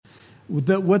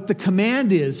what the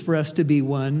command is for us to be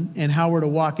one and how we're to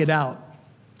walk it out.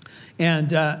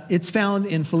 And it's found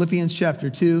in Philippians chapter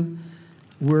 2.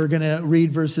 We're going to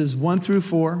read verses 1 through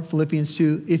 4, Philippians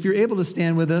 2. If you're able to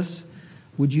stand with us,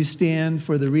 would you stand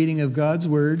for the reading of God's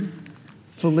word?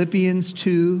 Philippians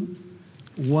 2,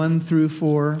 1 through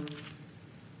 4,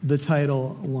 the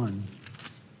title 1.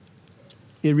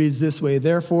 It reads this way: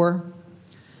 Therefore,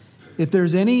 if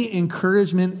there's any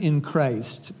encouragement in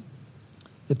Christ,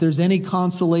 if there's any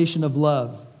consolation of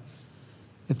love,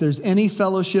 if there's any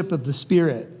fellowship of the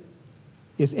Spirit,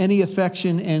 if any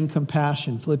affection and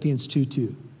compassion, Philippians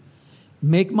 2:2.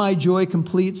 Make my joy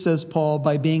complete, says Paul,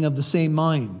 by being of the same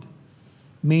mind,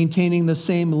 maintaining the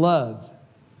same love,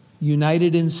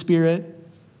 united in spirit,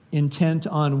 intent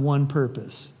on one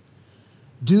purpose.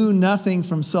 Do nothing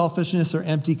from selfishness or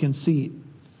empty conceit,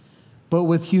 but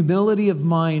with humility of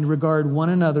mind regard one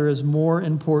another as more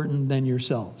important than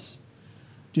yourselves.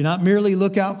 Do not merely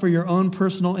look out for your own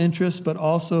personal interests, but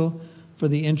also for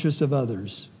the interest of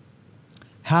others.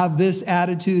 Have this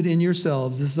attitude in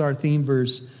yourselves. This is our theme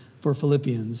verse for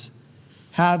Philippians.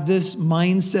 Have this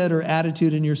mindset or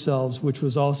attitude in yourselves, which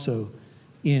was also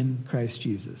in Christ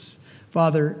Jesus.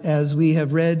 Father, as we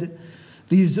have read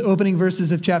these opening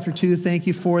verses of chapter 2, thank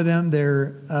you for them.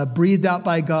 They're breathed out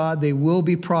by God. They will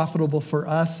be profitable for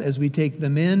us as we take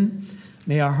them in.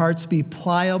 May our hearts be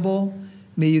pliable.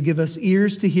 May you give us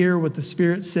ears to hear what the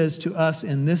Spirit says to us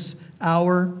in this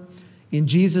hour. In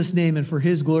Jesus' name and for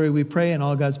his glory we pray, and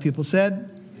all God's people said,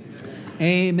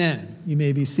 Amen. You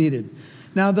may be seated.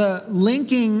 Now, the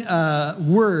linking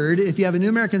word, if you have a New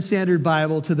American Standard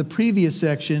Bible, to the previous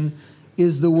section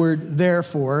is the word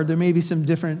therefore. There may be some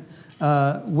different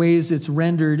ways it's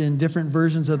rendered in different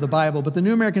versions of the Bible, but the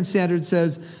New American Standard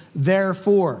says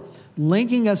therefore,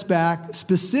 linking us back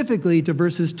specifically to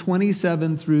verses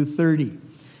 27 through 30.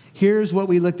 Here's what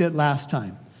we looked at last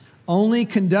time. Only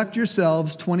conduct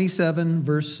yourselves, 27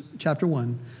 verse chapter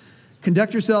 1,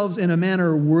 conduct yourselves in a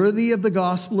manner worthy of the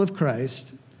gospel of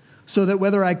Christ, so that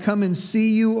whether I come and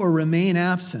see you or remain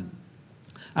absent,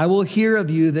 I will hear of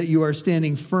you that you are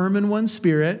standing firm in one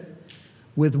spirit,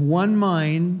 with one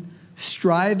mind,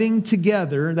 striving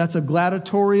together. That's a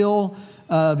gladiatorial,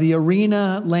 the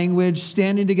arena language,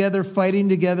 standing together, fighting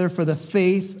together for the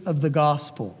faith of the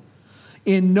gospel.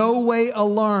 In no way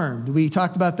alarmed. We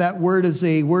talked about that word as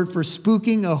a word for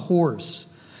spooking a horse.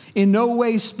 In no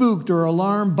way spooked or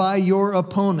alarmed by your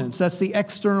opponents. That's the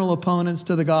external opponents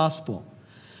to the gospel,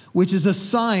 which is a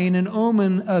sign, an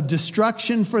omen of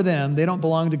destruction for them. They don't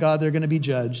belong to God. They're going to be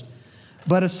judged.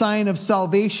 But a sign of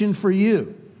salvation for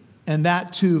you, and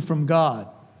that too from God.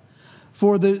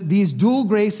 For these dual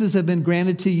graces have been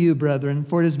granted to you, brethren,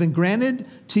 for it has been granted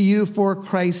to you for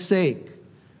Christ's sake,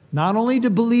 not only to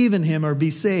believe in him or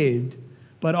be saved,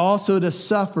 but also to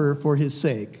suffer for his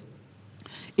sake.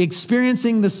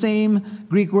 Experiencing the same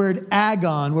Greek word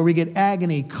agon, where we get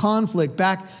agony, conflict,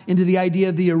 back into the idea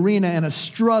of the arena and a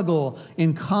struggle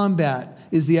in combat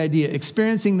is the idea.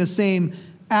 Experiencing the same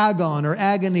agon or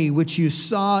agony which you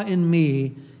saw in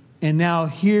me, and now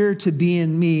here to be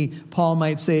in me, Paul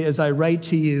might say, as I write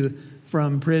to you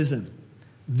from prison.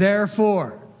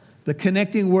 Therefore, the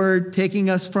connecting word taking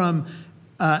us from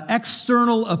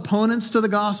external opponents to the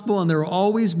gospel, and there will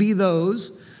always be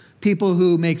those, people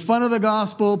who make fun of the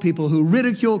gospel, people who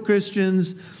ridicule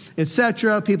Christians,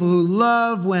 etc., people who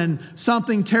love when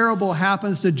something terrible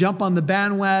happens to jump on the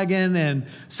bandwagon and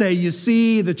say, you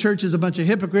see, the church is a bunch of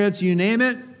hypocrites, you name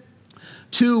it,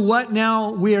 to what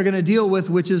now we are going to deal with,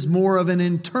 which is more of an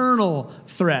internal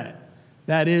threat.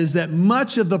 That is, that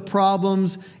much of the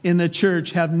problems in the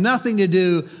church have nothing to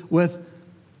do with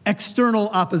external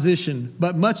opposition,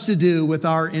 but much to do with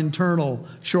our internal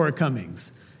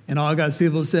shortcomings. And all God's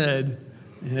people said,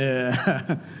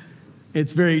 yeah,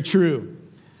 it's very true.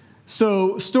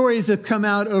 So stories have come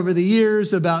out over the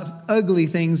years about ugly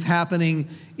things happening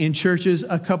in churches.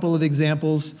 A couple of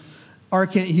examples. R.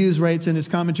 Kent Hughes writes in his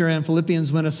commentary on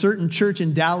Philippians, when a certain church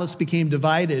in Dallas became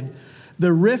divided,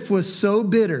 the rift was so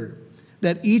bitter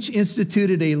that each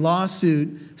instituted a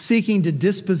lawsuit seeking to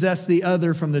dispossess the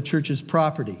other from the church's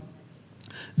property.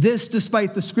 This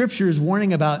despite the scriptures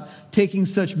warning about taking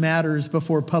such matters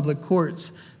before public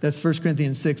courts. That's 1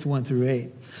 Corinthians 6, 1 through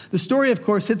 8. The story, of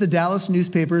course, hit the Dallas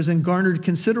newspapers and garnered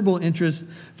considerable interest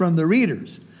from the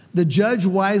readers. The judge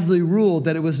wisely ruled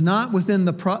that it was not within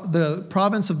the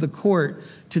province of the court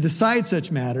to decide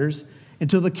such matters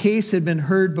until the case had been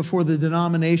heard before the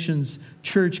denomination's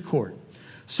church court.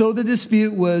 So the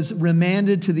dispute was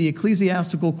remanded to the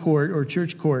ecclesiastical court or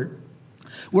church court,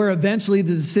 where eventually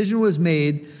the decision was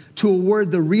made to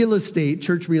award the real estate,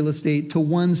 church real estate, to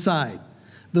one side.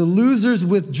 The losers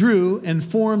withdrew and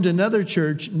formed another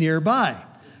church nearby.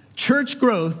 Church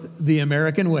growth the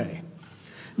American way.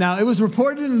 Now, it was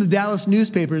reported in the Dallas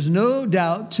newspapers, no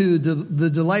doubt to the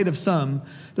delight of some,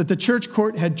 that the church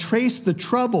court had traced the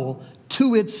trouble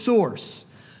to its source.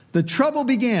 The trouble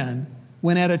began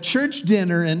when at a church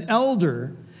dinner, an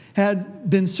elder had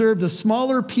been served a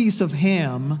smaller piece of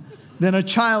ham than a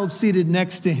child seated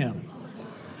next to him.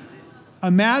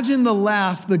 Imagine the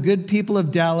laugh the good people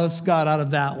of Dallas got out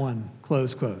of that one,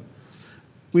 close quote.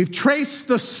 We've traced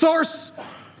the source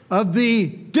of the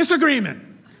disagreement,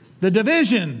 the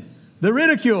division, the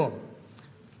ridicule.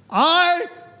 I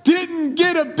didn't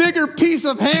get a bigger piece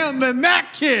of ham than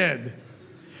that kid.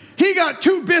 He got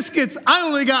 2 biscuits, I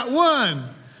only got 1.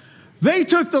 They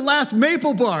took the last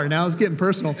maple bar. Now it's getting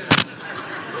personal.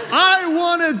 I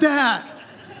wanted that.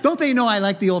 Don't they know I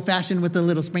like the old-fashioned with the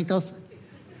little sprinkles?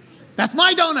 That's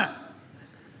my donut.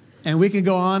 And we can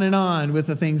go on with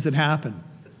the things that happen.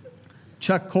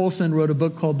 Chuck Colson wrote a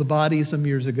book called The Body some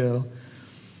years ago,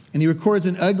 and he records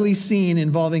an ugly scene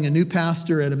involving a new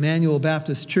pastor at Emmanuel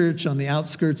Baptist Church on the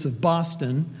outskirts of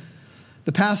Boston.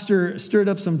 The pastor stirred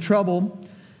up some trouble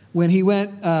when he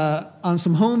went on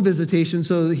some home visitation.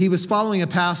 So he was following a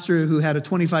pastor who had a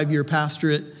 25-year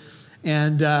pastorate,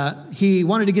 and he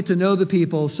wanted to get to know the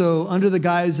people. So under the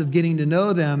guise of getting to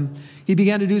know them, he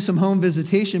began to do some home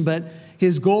visitation, but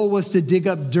his goal was to dig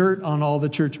up dirt on all the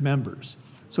church members.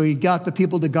 So he got the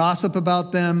people to gossip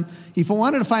about them. He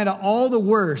wanted to find out all the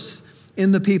worst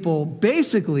in the people,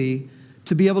 basically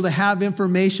to be able to have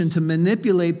information to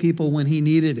manipulate people when he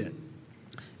needed it.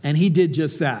 And he did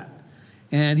just that.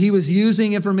 And he was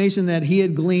using information that he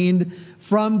had gleaned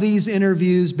from these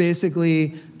interviews,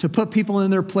 basically, to put people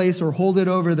in their place or hold it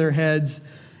over their heads.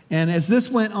 And as this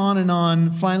went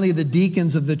on, finally the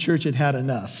deacons of the church had had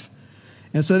enough.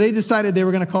 And so they decided they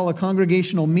were going to call a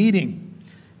congregational meeting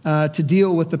to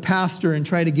deal with the pastor and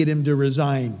try to get him to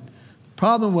resign. The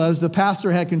problem was the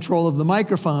pastor had control of the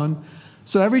microphone.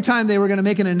 So every time they were going to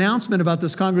make an announcement about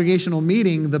this congregational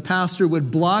meeting, the pastor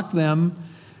would block them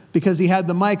because he had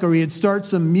the mic, or he'd start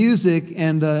some music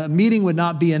and the meeting would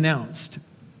not be announced.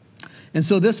 And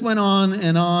so this went on,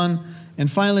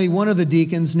 and finally one of the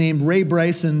deacons named Ray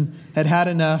Bryson had had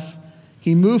enough.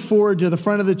 He moved forward to the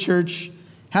front of the church,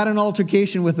 had an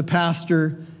altercation with the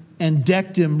pastor, and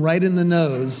decked him right in the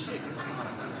nose,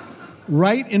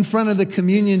 right in front of the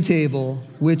communion table,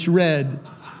 which read,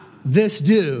 "This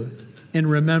do in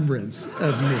remembrance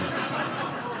of me."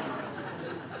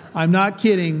 I'm not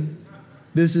kidding.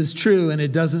 This is true, and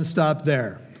it doesn't stop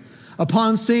there.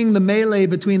 Upon seeing the melee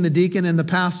between the deacon and the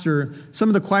pastor, some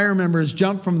of the choir members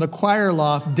jumped from the choir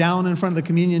loft down in front of the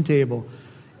communion table,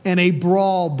 and a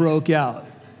brawl broke out.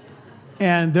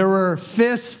 And there were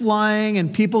fists flying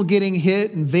and people getting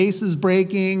hit and vases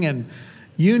breaking and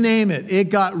you name it. It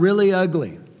got really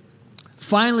ugly.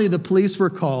 Finally, the police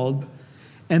were called,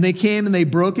 and they came and they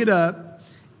broke it up,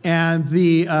 and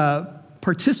the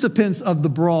participants of the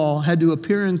brawl had to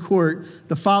appear in court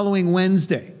the following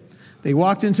Wednesday. They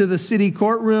walked into the city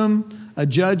courtroom. A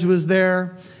judge was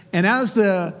there. And as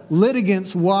the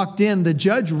litigants walked in, the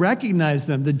judge recognized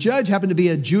them. The judge happened to be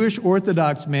a Jewish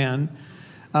Orthodox man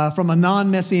from a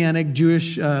non-Messianic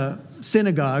Jewish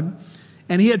synagogue.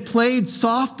 And he had played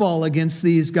softball against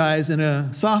these guys in a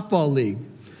softball league.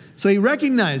 So he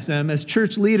recognized them as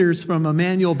church leaders from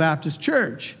Emmanuel Baptist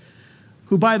Church,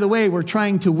 who, by the way, were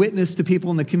trying to witness to people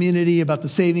in the community about the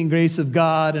saving grace of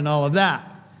God and all of that.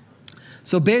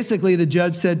 So basically, the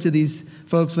judge said to these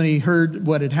folks when he heard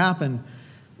what had happened,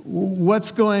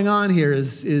 "What's going on here?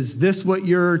 Is this what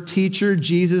your teacher,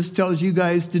 Jesus, tells you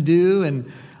guys to do?" And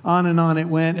on it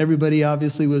went. Everybody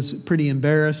obviously was pretty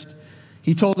embarrassed.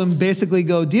 He told them basically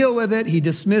go deal with it. He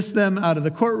dismissed them out of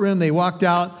the courtroom. They walked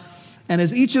out. And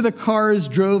as each of the cars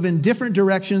drove in different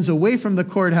directions away from the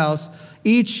courthouse,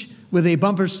 each with a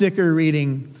bumper sticker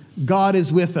reading, "God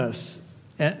is with us"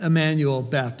 at Emmanuel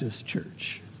Baptist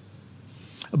Church.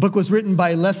 A book was written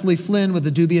by Leslie Flynn with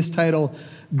the dubious title,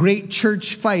 "Great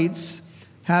Church Fights,"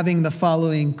 having the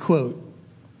following quote: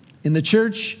 In the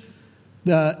church,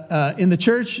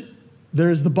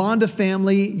 there is the bond of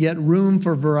family, yet room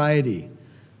for variety.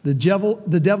 The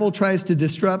devil tries to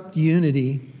disrupt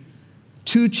unity.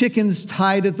 2 chickens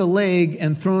tied at the leg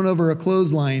and thrown over a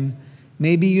clothesline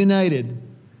may be united,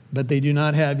 but they do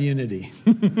not have unity.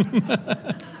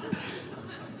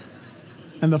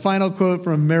 And the final quote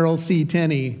from Merrill C.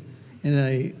 Tenney in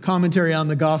a commentary on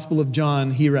the Gospel of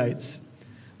John, he writes,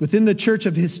 "Within the church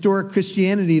of historic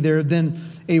Christianity, there have been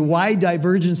a wide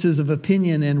divergences of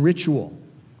opinion and ritual.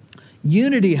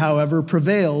 Unity, however,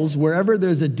 prevails wherever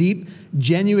there's a deep,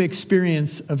 genuine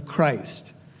experience of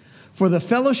Christ. For the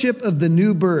fellowship of the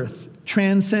new birth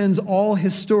transcends all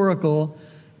historical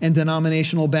and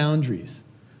denominational boundaries.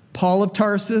 Paul of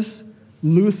Tarsus,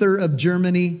 Luther of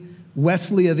Germany,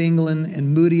 Wesley of England,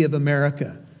 and Moody of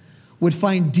America would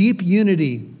find deep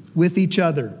unity with each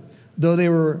other, though they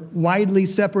were widely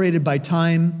separated by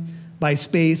time, by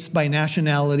space, by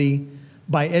nationality,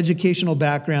 by educational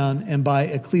background, and by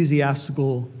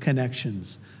ecclesiastical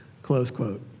connections, close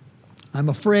quote. I'm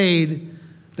afraid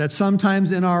that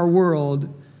sometimes in our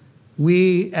world,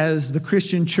 we as the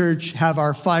Christian church have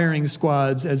our firing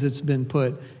squads, as it's been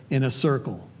put, in a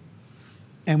circle.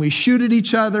 And we shoot at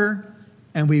each other,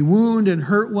 and we wound and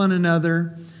hurt one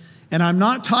another. And I'm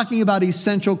not talking about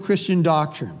essential Christian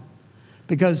doctrine,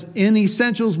 because in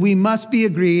essentials we must be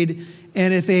agreed.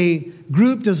 And if a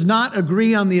group does not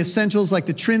agree on the essentials like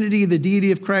the Trinity, the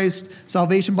deity of Christ,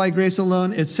 salvation by grace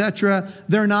alone, etc.,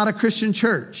 they're not a Christian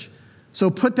church. So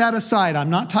put that aside. I'm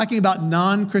not talking about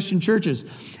non-Christian churches.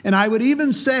 And I would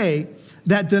even say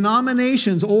that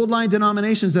denominations, old line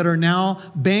denominations that are now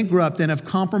bankrupt and have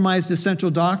compromised essential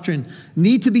doctrine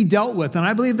need to be dealt with. And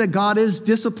I believe that God is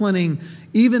disciplining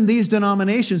even these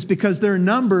denominations because their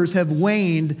numbers have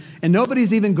waned and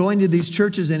nobody's even going to these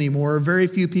churches anymore, or very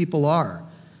few people are,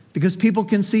 because people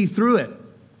can see through it.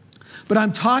 But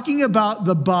I'm talking about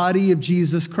the body of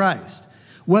Jesus Christ.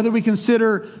 Whether we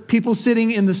consider people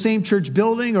sitting in the same church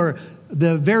building or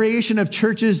the variation of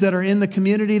churches that are in the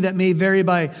community that may vary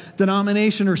by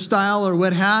denomination or style or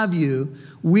what have you,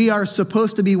 we are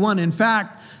supposed to be one. In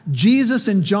fact, Jesus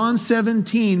in John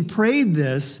 17 prayed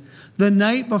this the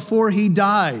night before he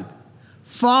died.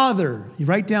 Father, you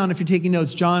write down if you're taking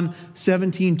notes, John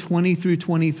 17, 20 through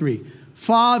 23.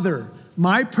 Father,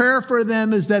 my prayer for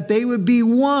them is that they would be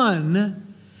one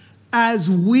as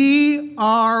we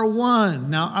are one.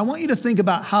 Now, I want you to think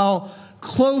about how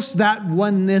close that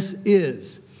oneness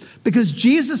is, because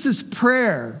Jesus'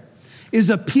 prayer is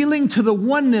appealing to the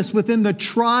oneness within the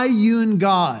triune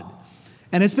God.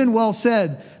 And it's been well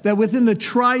said that within the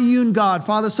triune God,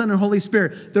 Father, Son, and Holy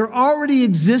Spirit, there already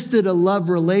existed a love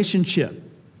relationship.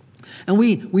 And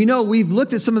we know we've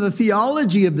looked at some of the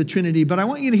theology of the Trinity, but I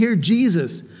want you to hear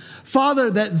Jesus. Father,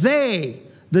 that they,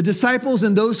 the disciples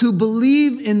and those who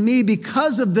believe in me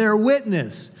because of their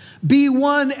witness, be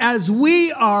one as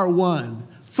we are one.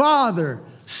 Father,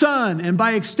 Son, and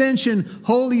by extension,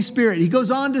 Holy Spirit. He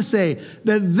goes on to say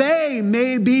that they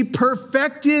may be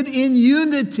perfected in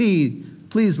unity.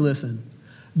 Please listen.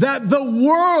 That the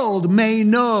world may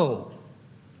know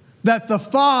that the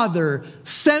Father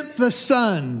sent the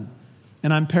Son,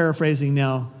 and I'm paraphrasing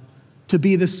now, to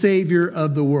be the Savior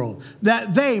of the world.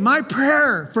 That they, my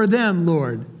prayer for them,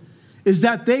 Lord, is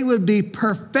that they would be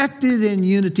perfected in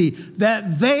unity,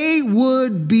 that they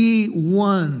would be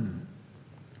one.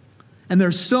 And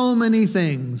there's so many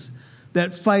things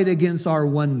that fight against our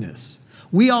oneness.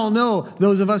 We all know,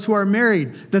 those of us who are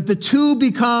married, that the two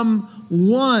become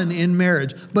one in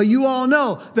marriage. But you all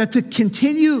know that to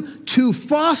continue to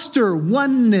foster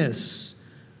oneness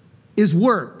is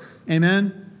work.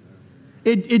 Amen?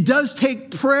 It does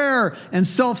take prayer and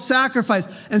self-sacrifice.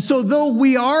 And so though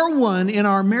we are one in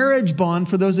our marriage bond,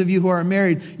 for those of you who are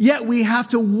married, yet we have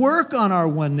to work on our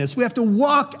oneness. We have to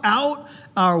walk out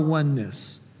our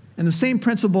oneness. And the same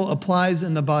principle applies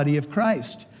in the body of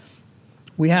Christ.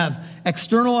 We have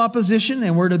external opposition,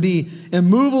 and we're to be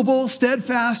immovable,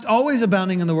 steadfast, always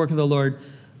abounding in the work of the Lord.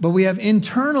 But we have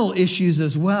internal issues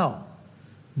as well.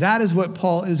 That is what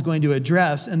Paul is going to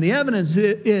address. And the evidence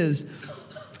is,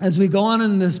 as we go on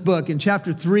in this book, in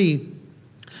chapter 3,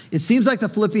 it seems like the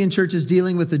Philippian church is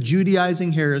dealing with the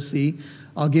Judaizing heresy.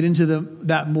 I'll get into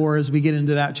that more as we get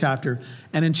into that chapter.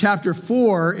 And in chapter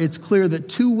 4, it's clear that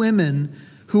two women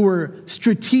who were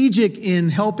strategic in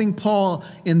helping Paul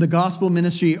in the gospel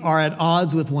ministry are at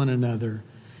odds with one another.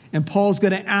 And Paul's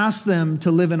going to ask them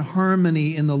to live in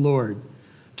harmony in the Lord,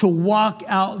 to walk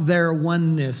out their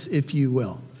oneness, if you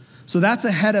will. So that's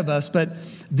ahead of us, but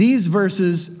these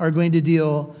verses are going to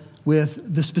deal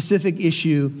with the specific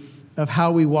issue of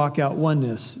how we walk out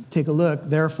oneness. Take a look.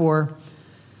 Therefore,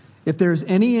 if there's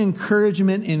any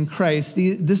encouragement in Christ,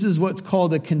 this is what's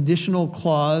called a conditional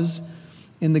clause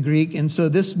in the Greek. And so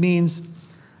this means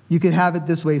you could have it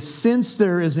this way. Since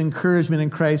there is encouragement in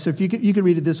Christ, so if you could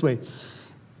read it this way.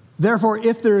 Therefore,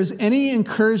 if there is any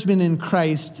encouragement in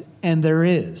Christ, and there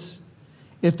is,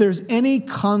 if there's any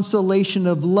consolation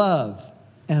of love,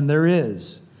 and there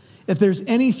is, if there's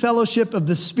any fellowship of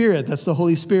the Spirit, that's the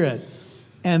Holy Spirit,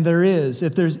 and there is,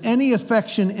 if there's any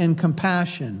affection and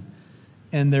compassion,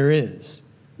 and there is.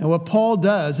 Now what Paul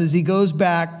does is he goes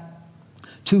back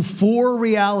to 4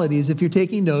 realities, if you're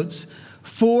taking notes,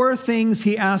 4 things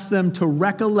he asked them to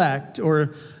recollect,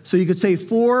 or so you could say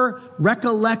 4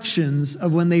 recollections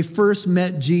of when they first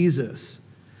met Jesus.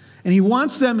 And he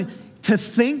wants them to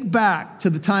think back to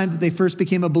the time that they first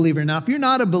became a believer. Now, if you're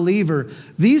not a believer,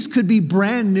 these could be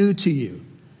brand new to you.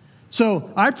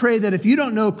 So I pray that if you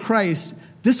don't know Christ,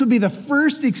 this will be the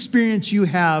first experience you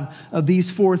have of these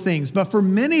 4 things. But for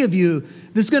many of you,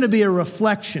 this is going to be a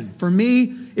reflection. For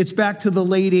me, it's back to the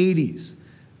late 80s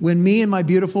when me and my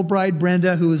beautiful bride,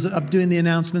 Brenda, who was up doing the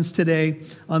announcements today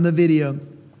on the video,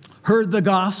 heard the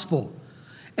gospel.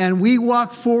 And we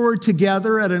walked forward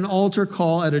together at an altar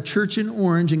call at a church in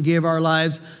Orange and gave our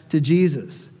lives to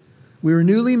Jesus. We were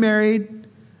newly married,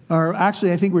 or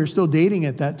actually I think we were still dating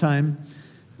at that time.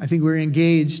 I think we were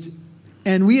engaged.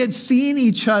 And we had seen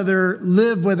each other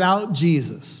live without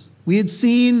Jesus. We had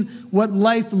seen what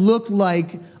life looked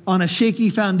like on a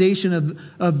shaky foundation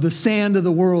of the sand of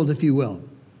the world, if you will.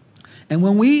 And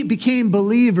when we became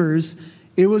believers,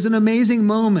 it was an amazing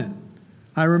moment.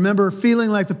 I remember feeling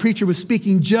like the preacher was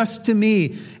speaking just to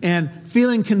me and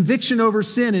feeling conviction over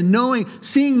sin and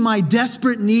seeing my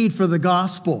desperate need for the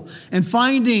gospel and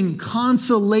finding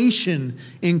consolation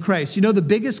in Christ. You know, the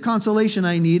biggest consolation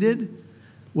I needed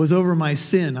was over my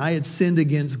sin. I had sinned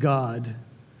against God.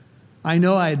 I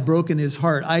know I had broken his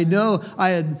heart. I know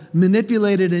I had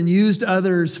manipulated and used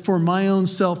others for my own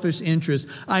selfish interest.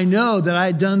 I know that I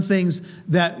had done things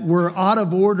that were out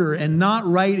of order and not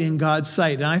right in God's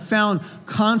sight. And I found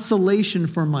consolation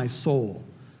for my soul.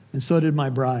 And so did my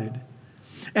bride.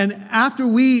 And after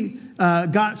we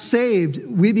got saved,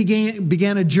 we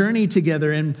began a journey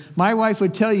together. And my wife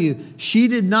would tell you, she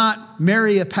did not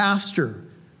marry a pastor.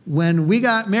 When we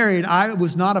got married, I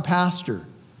was not a pastor.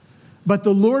 But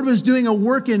the Lord was doing a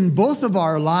work in both of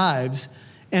our lives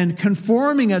and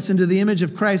conforming us into the image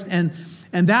of Christ. And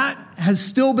that has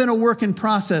still been a work in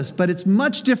process, but it's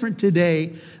much different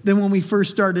today than when we first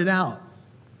started out.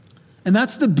 And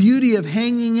that's the beauty of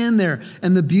hanging in there,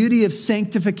 and the beauty of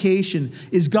sanctification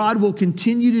is God will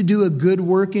continue to do a good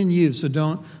work in you, so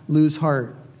don't lose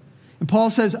heart. And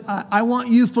Paul says, I want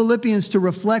you Philippians to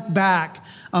reflect back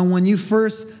on when you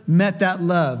first met that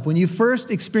love, when you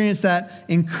first experienced that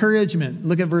encouragement.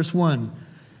 Look at verse 1.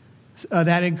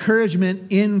 That encouragement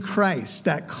in Christ,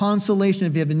 that consolation,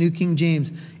 if you have a New King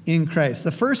James, in Christ.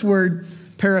 The first word,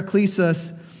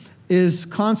 paraklesis, is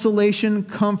consolation,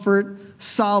 comfort,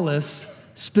 solace,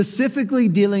 specifically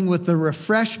dealing with the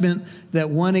refreshment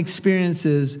that one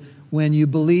experiences when you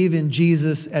believe in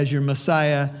Jesus as your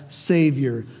Messiah,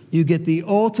 Savior. You get the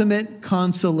ultimate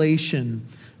consolation.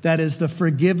 That is the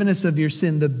forgiveness of your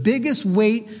sin. The biggest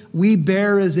weight we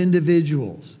bear as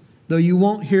individuals, though you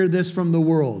won't hear this from the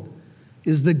world,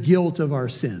 is the guilt of our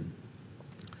sin.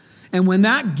 And when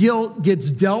that guilt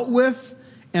gets dealt with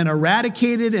and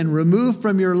eradicated and removed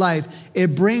from your life,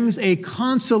 it brings a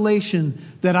consolation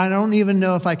that I don't even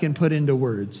know if I can put into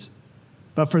words.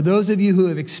 But for those of you who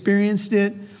have experienced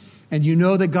it, and you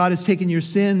know that God has taken your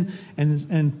sin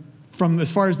and from as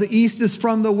far as the east is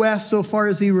from the west, so far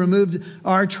as he removed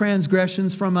our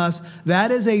transgressions from us,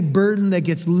 that is a burden that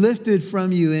gets lifted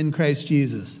from you in Christ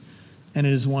Jesus. And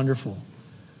it is wonderful.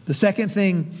 The second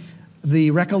thing,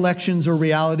 the recollections or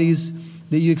realities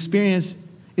that you experience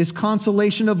is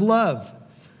consolation of love.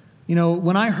 You know,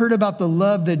 when I heard about the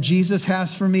love that Jesus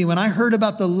has for me, when I heard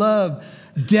about the love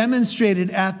demonstrated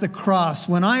at the cross,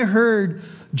 when I heard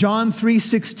John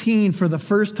 3:16 for the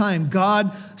first time,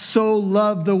 God so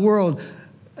loved the world.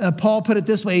 Paul put it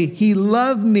this way, he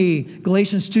loved me,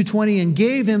 Galatians 2:20, and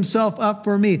gave himself up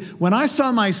for me. When I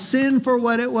saw my sin for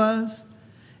what it was,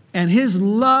 and his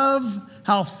love,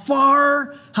 how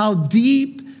far, how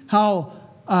deep, how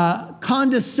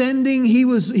condescending, he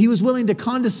was willing to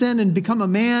condescend and become a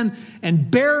man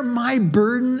and bear my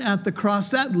burden at the cross.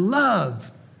 That love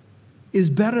is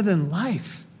better than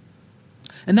life.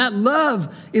 And that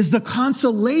love is the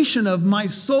consolation of my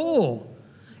soul.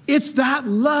 It's that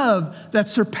love that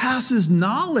surpasses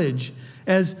knowledge,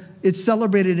 as it's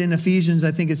celebrated in Ephesians,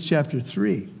 I think it's chapter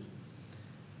 3.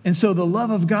 And so the love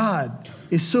of God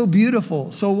is so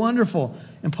beautiful, so wonderful.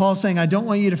 And Paul's saying, I don't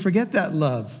want you to forget that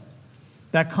love,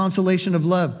 that consolation of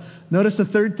love. Notice the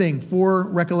third thing, 4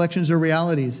 recollections or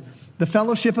realities. The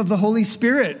fellowship of the Holy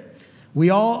Spirit.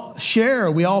 We all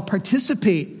share, we all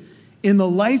participate in the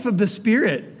life of the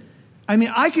Spirit. I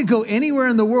mean, I could go anywhere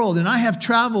in the world, and I have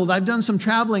traveled, I've done some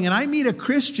traveling, and I meet a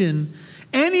Christian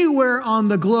anywhere on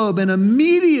the globe, and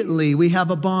immediately we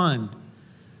have a bond.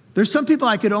 There's some people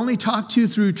I could only talk to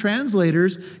through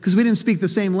translators because we didn't speak the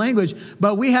same language,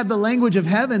 but we had the language of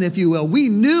heaven, if you will. We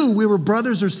knew we were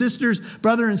brothers or sisters,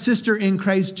 brother and sister in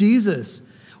Christ Jesus.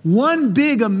 One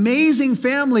big, amazing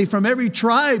family from every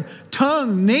tribe,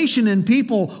 tongue, nation, and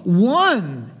people,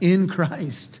 one in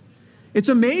Christ. It's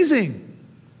amazing.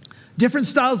 Different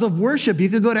styles of worship. You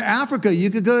could go to Africa, you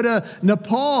could go to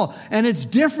Nepal, and it's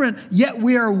different, yet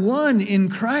we are one in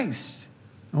Christ.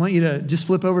 I want you to just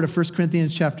flip over to 1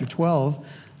 Corinthians chapter 12,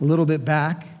 a little bit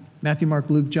back. Matthew, Mark,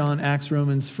 Luke, John, Acts,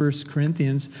 Romans, 1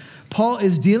 Corinthians. Paul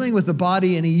is dealing with the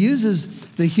body, and he uses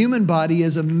the human body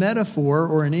as a metaphor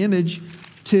or an image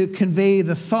to convey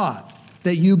the thought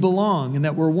that you belong and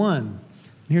that we're one. And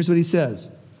here's what he says.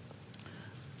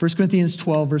 1 Corinthians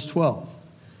 12, verse 12.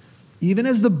 Even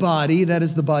as the body, that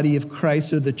is the body of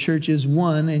Christ, or the church, is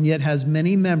one and yet has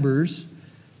many members,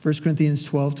 1 Corinthians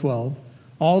 12, 12.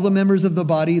 All the members of the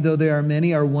body, though there are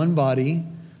many, are one body,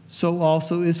 so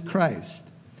also is Christ.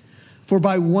 For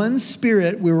by one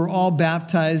Spirit we were all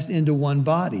baptized into one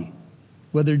body,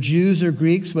 whether Jews or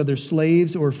Greeks, whether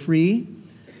slaves or free,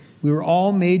 we were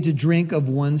all made to drink of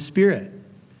one Spirit.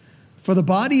 For the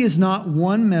body is not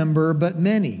one member, but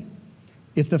many.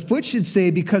 If the foot should say,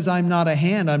 because I'm not a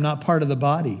hand, I'm not part of the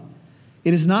body,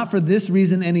 it is not for this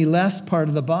reason any less part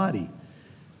of the body.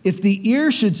 If the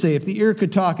ear should say, if the ear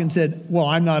could talk and said, well,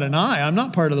 I'm not an eye, I'm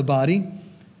not part of the body,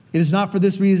 it is not for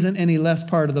this reason any less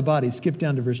part of the body. Skip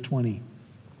down to verse 20.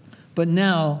 But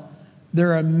now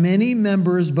there are many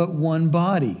members, but one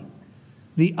body.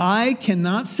 The eye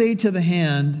cannot say to the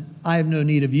hand, I have no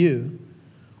need of you.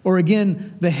 Or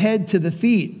again, the head to the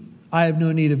feet, I have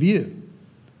no need of you.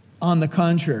 On the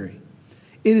contrary,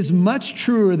 it is much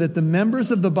truer that the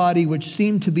members of the body which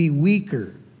seem to be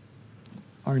weaker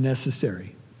are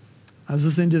necessary. I was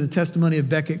listening to the testimony of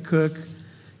Becket Cook,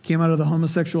 came out of the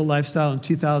homosexual lifestyle in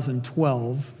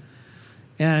 2012,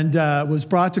 and was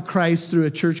brought to Christ through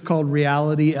a church called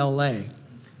Reality LA.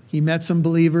 He met some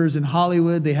believers in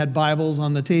Hollywood. They had Bibles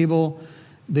on the table.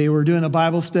 They were doing a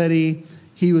Bible study.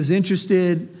 He was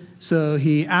interested, so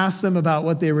he asked them about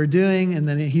what they were doing, and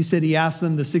then he said he asked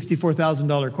them the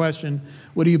 $64,000 question,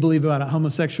 what do you believe about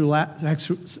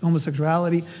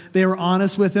homosexuality? They were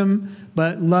honest with him,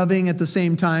 but loving at the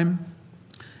same time.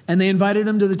 And they invited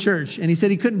him to the church, and he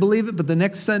said he couldn't believe it, but the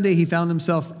next Sunday he found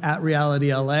himself at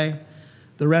Reality LA.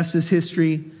 The rest is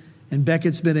history, and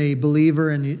Beckett's been a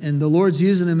believer, and the Lord's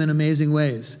using him in amazing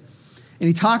ways. And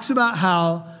he talks about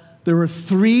how there were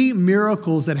 3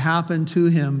 miracles that happened to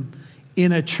him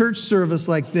in a church service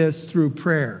like this through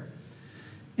prayer.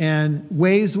 And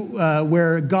ways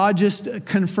where God just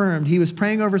confirmed. He was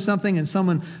praying over something and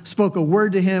someone spoke a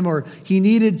word to him, or he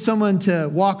needed someone to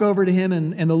walk over to him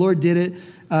and the Lord did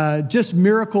it. Just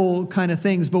miracle kind of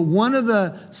things. But one of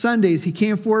the Sundays he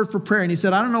came forward for prayer and he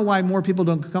said, I don't know why more people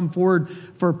don't come forward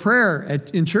for prayer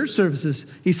in church services.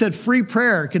 He said, free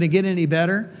prayer. Can it get any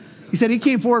better? He said he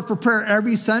came forward for prayer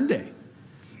every Sunday.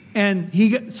 And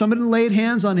somebody laid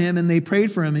hands on him and they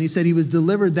prayed for him. And he said he was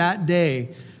delivered that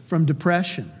day from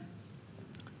depression.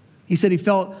 He said he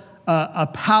felt a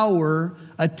power,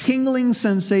 a tingling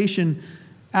sensation,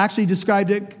 actually described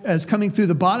it as coming through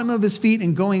the bottom of his feet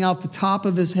and going out the top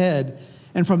of his head.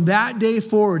 And from that day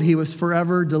forward, he was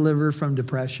forever delivered from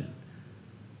depression.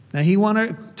 Now, he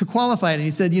wanted to qualify it. And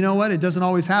he said, you know what? It doesn't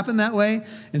always happen that way.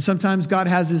 And sometimes God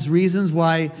has his reasons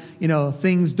why,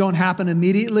 things don't happen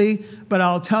immediately. But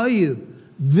I'll tell you,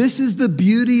 this is the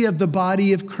beauty of the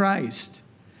body of Christ.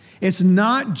 It's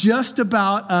not just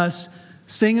about us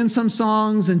singing some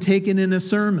songs and taking in a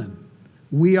sermon.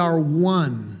 We are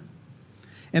one.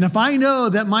 And if I know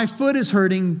that my foot is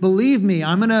hurting, believe me,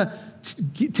 I'm going to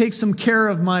take some care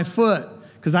of my foot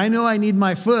because I know I need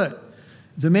my foot.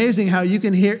 It's amazing how you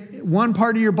can hear one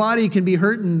part of your body can be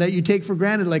hurting that you take for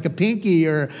granted, like a pinky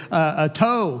or a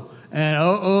toe. And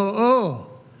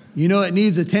it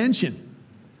needs attention.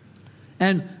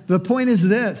 And the point is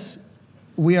this: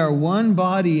 we are one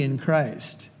body in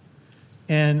Christ,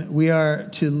 and we are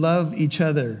to love each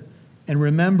other and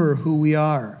remember who we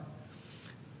are.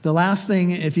 The last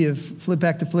thing, if you flip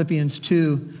back to Philippians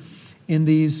 2, in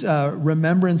these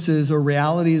remembrances or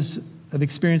realities of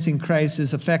experiencing Christ,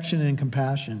 is affection and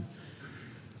compassion.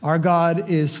 Our God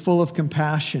is full of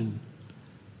compassion.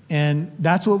 And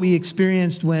that's what we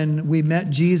experienced when we met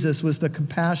Jesus, was the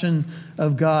compassion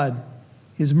of God.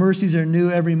 His mercies are new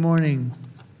every morning.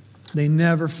 They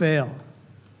never fail.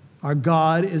 Our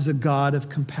God is a God of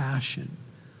compassion.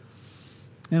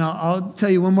 And I'll tell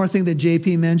you one more thing that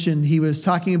JP mentioned. He was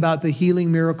talking about the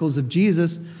healing miracles of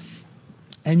Jesus.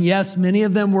 And yes, many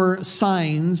of them were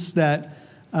signs that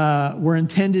were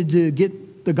intended to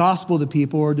get the gospel to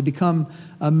people or to become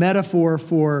a metaphor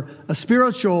for a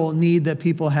spiritual need that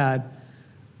people had.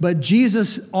 But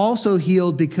Jesus also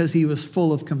healed because he was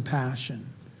full of compassion.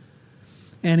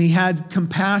 And he had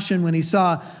compassion when he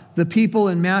saw the people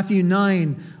in Matthew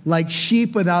 9 like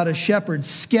sheep without a shepherd,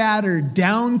 scattered,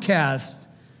 downcast.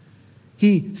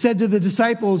 He said to the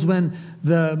disciples when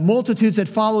the multitudes had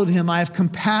followed him, I have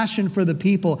compassion for the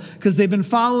people because they've been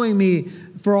following me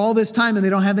for all this time and they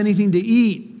don't have anything to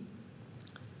eat.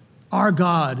 Our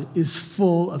God is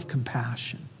full of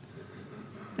compassion.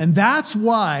 And that's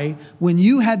why when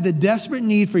you had the desperate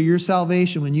need for your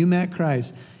salvation, when you met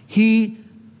Christ, he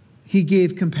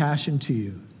gave compassion to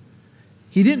you.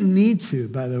 He didn't need to,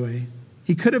 by the way.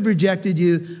 He could have rejected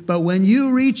you, but when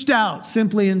you reached out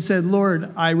simply and said,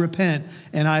 Lord, I repent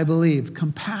and I believe,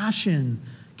 compassion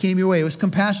came your way. It was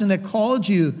compassion that called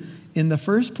you in the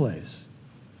first place.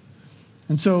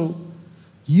 And so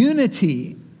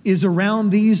unity is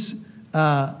around these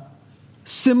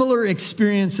similar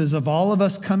experiences of all of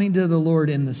us coming to the Lord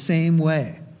in the same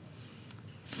way.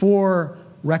 4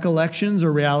 recollections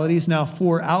or realities, now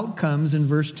 4 outcomes in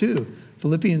verse 2,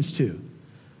 Philippians 2.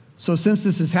 So since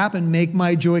this has happened, make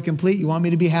my joy complete. You want me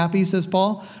to be happy, says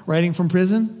Paul, writing from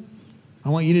prison? I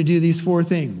want you to do these 4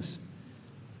 things.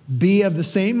 Be of the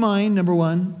same mind, number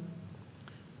 1.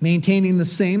 Maintaining the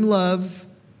same love.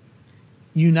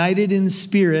 United in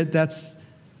spirit, that's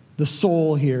the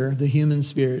soul here, the human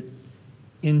spirit.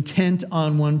 Intent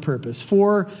on one purpose.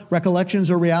 4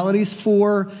 recollections or realities,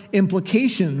 4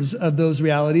 implications of those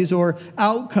realities or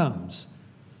outcomes.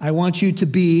 I want you to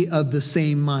be of the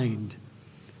same mind.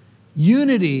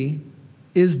 Unity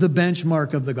is the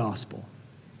benchmark of the gospel.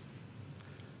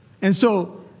 And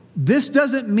so this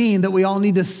doesn't mean that we all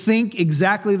need to think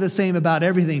exactly the same about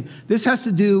everything. This has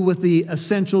to do with the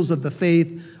essentials of the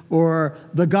faith or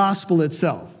the gospel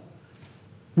itself.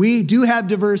 We do have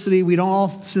diversity. We don't all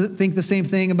think the same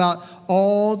thing about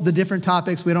all the different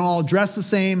topics. We don't all dress the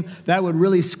same. That would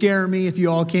really scare me if you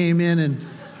all came in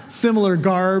similar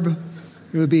garb.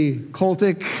 It would be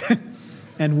cultic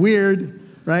and weird,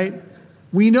 right?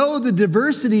 We know the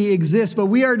diversity exists, but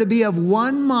we are to be of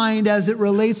one mind as it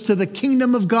relates to the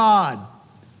kingdom of God.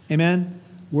 Amen?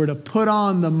 We're to put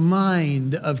on the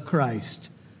mind of Christ.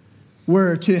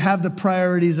 We're to have the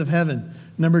priorities of heaven.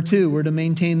 Number 2, we're to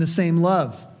maintain the same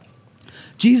love.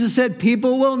 Jesus said,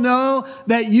 people will know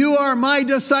that you are my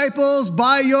disciples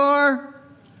by your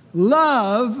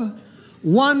love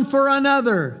one for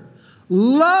another.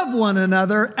 Love one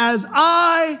another as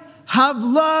I have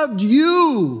loved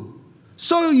you.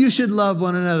 So you should love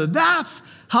one another. That's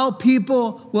how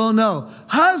people will know.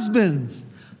 Husbands,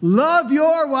 love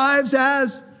your wives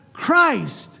as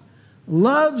Christ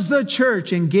loves the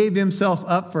church and gave himself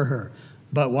up for her.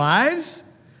 But wives,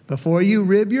 before you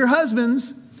rib your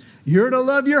husbands, you're to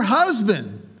love your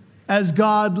husband as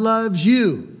God loves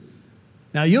you.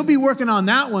 Now, you'll be working on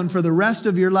that one for the rest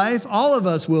of your life. All of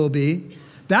us will be.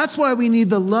 That's why we need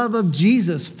the love of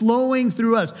Jesus flowing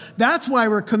through us. That's why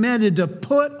we're commanded to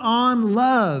put on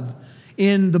love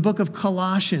in the book of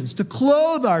Colossians, to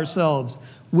clothe ourselves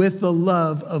with the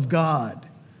love of God.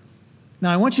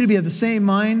 Now, I want you to be of the same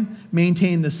mind,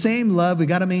 maintain the same love. We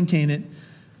got to maintain it.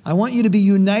 I want you to be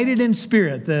united in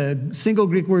spirit. The single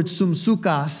Greek word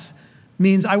sumsukas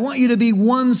means I want you to be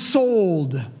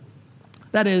one-souled.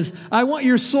 That is, I want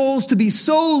your souls to be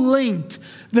so linked.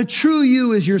 The true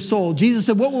you is your soul. Jesus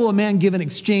said, what will a man give in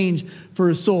exchange for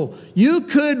his soul? You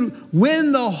could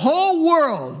win the whole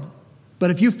world,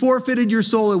 but if you forfeited your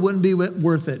soul, it wouldn't be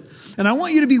worth it. And I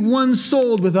want you to be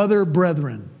one-souled with other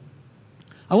brethren.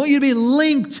 I want you to be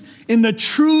linked in the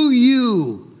true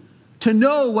you, to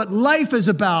know what life is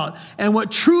about and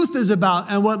what truth is about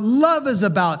and what love is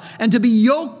about, and to be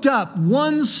yoked up,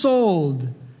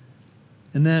 one-souled.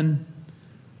 And then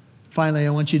finally,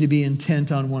 I want you to be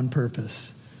intent on one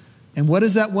purpose. And what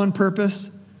is that one purpose?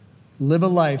 Live a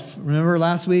life. Remember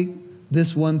last week?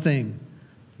 This one thing.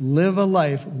 Live a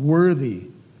life worthy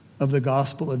of the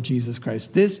gospel of Jesus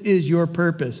Christ. This is your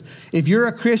purpose. If you're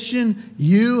a Christian,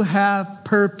 you have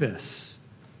purpose.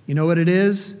 You know what it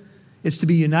is? It's to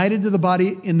be united to the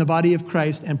body in the body of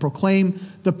Christ and proclaim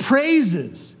the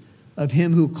praises of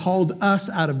him who called us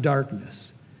out of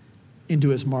darkness into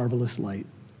his marvelous light.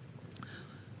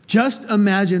 Just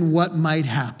imagine what might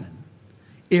happen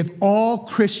if all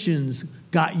Christians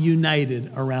got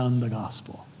united around the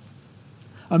gospel.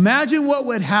 Imagine what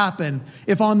would happen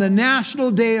if on the National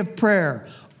Day of Prayer,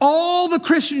 all the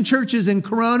Christian churches in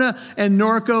Corona and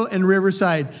Norco and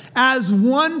Riverside, as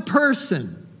one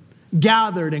person,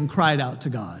 gathered and cried out to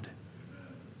God.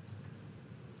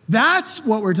 That's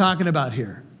what we're talking about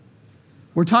here.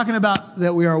 We're talking about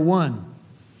that we are one.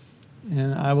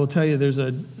 And I will tell you, there's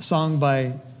a song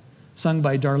sung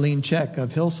by Darlene Check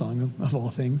of Hillsong, of all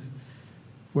things,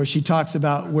 where she talks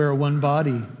about we're one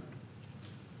body.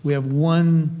 We have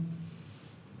one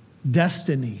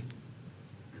destiny.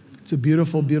 It's a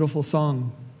beautiful, beautiful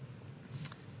song.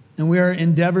 And we are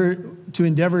endeavor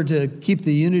to keep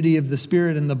the unity of the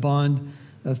Spirit and the bond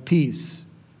of peace.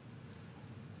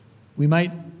 We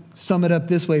might sum it up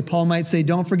this way. Paul might say,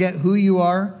 don't forget who you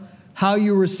are, how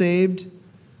you were saved,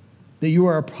 that you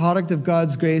are a product of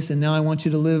God's grace, and now I want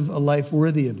you to live a life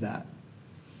worthy of that.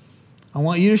 I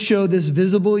want you to show this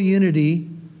visible unity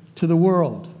to the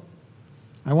world.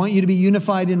 I want you to be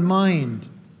unified in mind,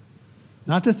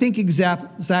 not to think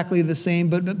exactly the same,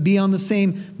 but be on the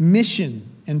same mission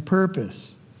and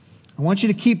purpose. I want you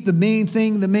to keep the main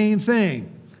thing the main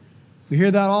thing. We hear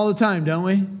that all the time, don't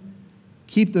we?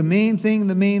 Keep the main thing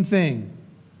the main thing.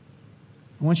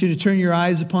 I want you to turn your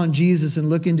eyes upon Jesus and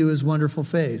look into his wonderful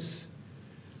face.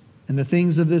 And the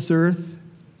things of this earth,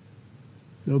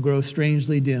 they'll grow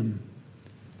strangely dim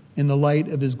in the light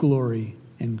of his glory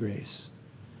and grace.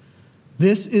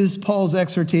 This is Paul's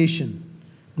exhortation,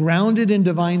 grounded in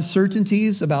divine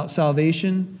certainties about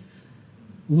salvation,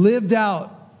 lived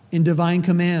out in divine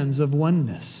commands of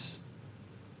oneness.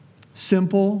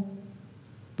 Simple,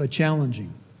 but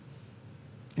challenging.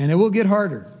 And it will get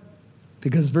harder,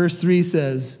 because verse 3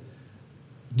 says,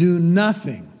 do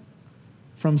nothing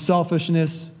from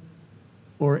selfishness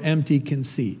or empty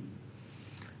conceit.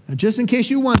 Now, just in case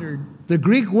you wondered, the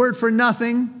Greek word for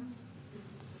nothing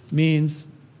means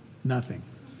nothing.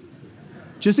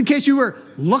 Just in case you were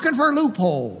looking for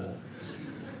loopholes.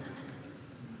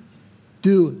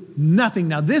 Do nothing.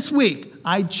 Now, this week,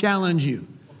 I challenge you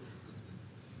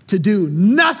to do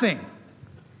nothing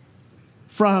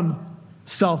from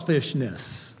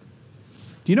selfishness.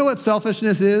 Do you know what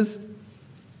selfishness is?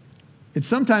 It's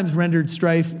sometimes rendered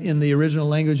strife in the original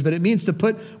language, but it means to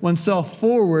put oneself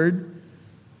forward.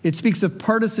 It speaks of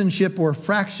partisanship or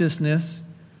fractiousness.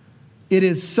 It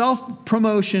is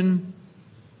self-promotion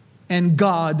and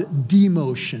God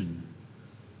demotion.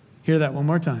 Hear that one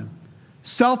more time.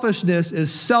 Selfishness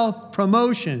is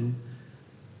self-promotion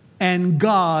and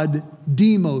God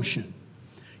demotion.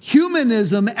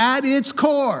 Humanism at its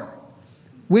core,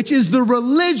 which is the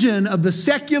religion of the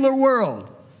secular world,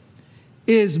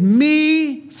 is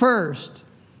me first.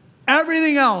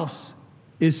 Everything else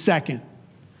is second.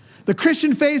 The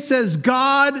Christian faith says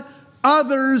God,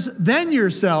 others, then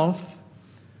yourself.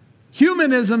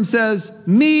 Humanism says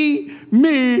me,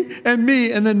 and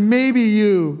then maybe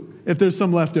you, if there's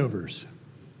some leftovers.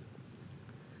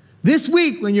 This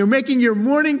week, when you're making your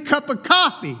morning cup of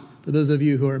coffee, for those of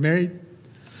you who are married,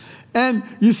 and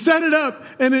you set it up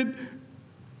and it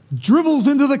dribbles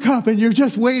into the cup and you're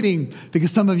just waiting,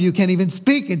 because some of you can't even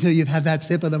speak until you've had that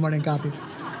sip of the morning coffee.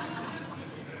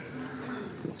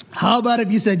 How about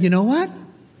if you said, you know what?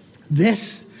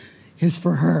 This is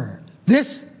for her.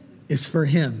 This is for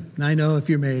him. And I know if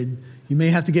you're married, you may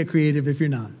have to get creative if you're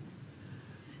not.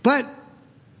 But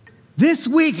this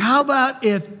week, how about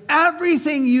if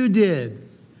everything you did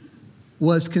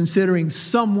was considering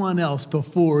someone else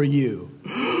before you?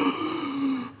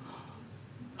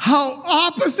 How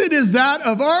opposite is that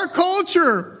of our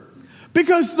culture?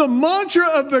 Because the mantra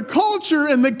of the culture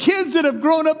and the kids that have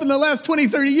grown up in the last 20,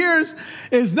 30 years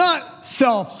is not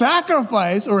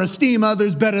self-sacrifice or esteem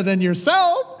others better than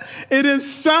yourself. It is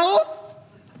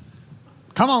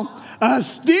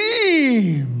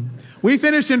esteem. We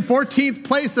finished in 14th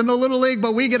place in the Little League,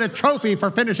 but we get a trophy for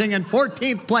finishing in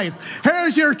 14th place.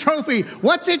 Here's your trophy.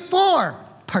 What's it for?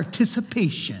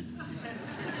 Participation.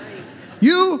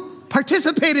 You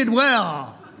participated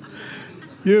well.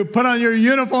 You put on your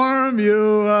uniform,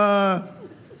 you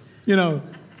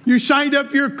shined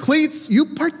up your cleats,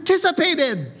 you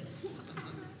participated.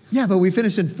 Yeah, but we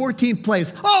finished in 14th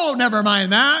place. Oh, never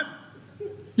mind that.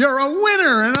 You're a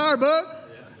winner in our book.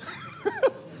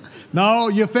 No,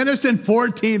 you finished in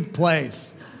 14th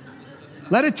place.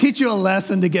 Let it teach you a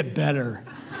lesson to get better.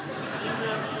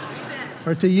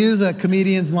 Or to use a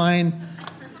comedian's line,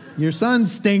 your son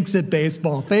stinks at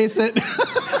baseball. Face it.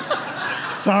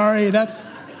 Sorry, that's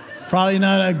probably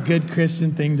not a good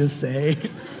Christian thing to say.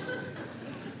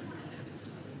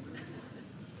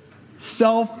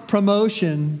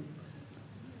 Self-promotion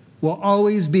will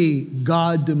always be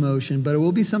God demotion, but it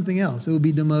will be something else. It will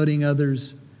be demoting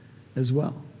others as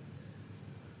well.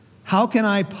 How can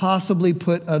I possibly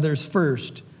put others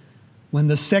first when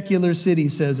the secular city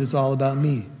says it's all about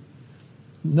me?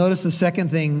 Notice the second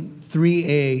thing,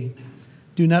 3a,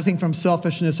 do nothing from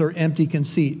selfishness or empty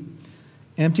conceit.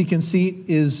 Empty conceit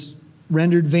is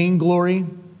rendered vainglory.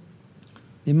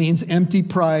 It means empty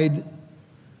pride,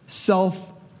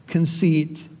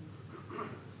 self-conceit,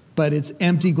 but it's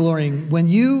empty glorying. When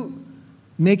you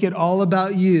make it all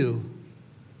about you,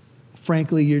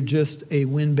 frankly, you're just a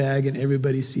windbag and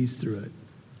everybody sees through it.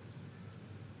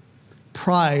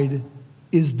 Pride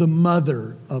is the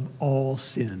mother of all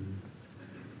sin.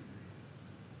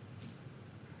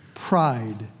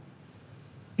 Pride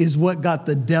is what got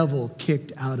the devil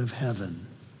kicked out of heaven.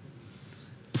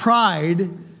 Pride,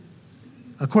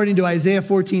 according to Isaiah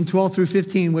 14, 12 through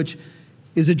 15, which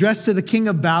is addressed to the king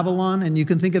of Babylon, and you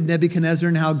can think of Nebuchadnezzar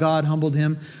and how God humbled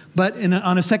him. But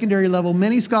on a secondary level,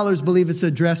 many scholars believe it's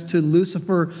addressed to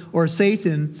Lucifer or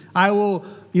Satan. I will,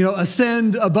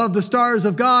 ascend above the stars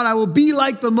of God. I will be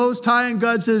like the Most High. And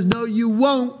God says, no, you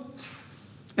won't.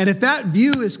 And if that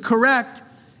view is correct,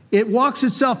 it walks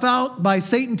itself out by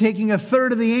Satan taking a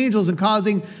third of the angels and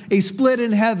causing a split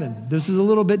in heaven. This is a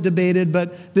little bit debated,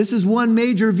 but this is one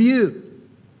major view.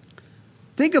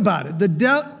 Think about it.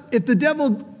 If the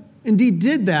devil indeed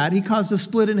did that, he caused a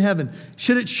split in heaven.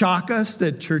 Should it shock us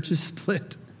that churches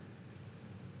split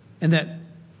and that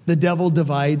the devil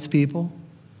divides people?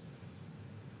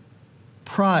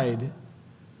 Pride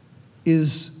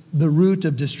is the root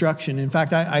of destruction. In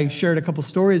fact, I shared a couple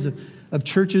stories of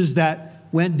churches that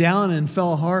went down and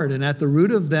fell hard. And at the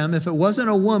root of them, if it wasn't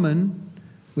a woman,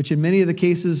 which in many of the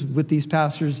cases with these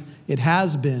pastors, it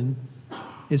has been,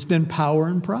 it's been power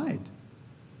and pride.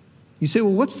 You say,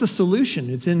 well, what's the solution?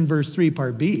 It's in verse 3,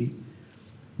 part B.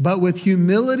 But with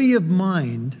humility of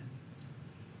mind,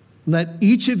 let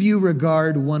each of you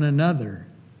regard one another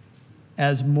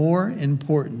as more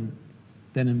important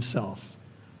than himself.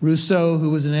 Rousseau, who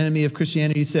was an enemy of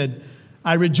Christianity, said,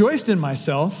 I rejoiced in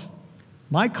myself.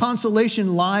 My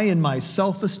consolation lie in my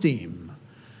self-esteem.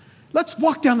 Let's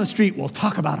walk down the street. We'll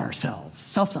talk about ourselves.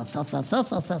 Self.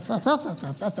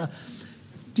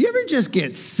 Do you ever just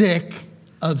get sick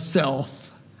of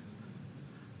self?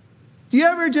 Do you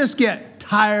ever just get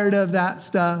tired of that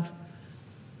stuff?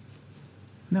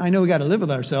 Now, I know we got to live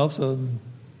with ourselves, so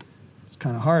it's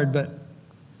kind of hard, but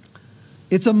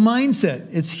it's a mindset.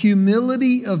 It's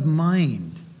humility of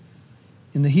mind.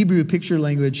 In the Hebrew picture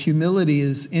language, humility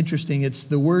is interesting. It's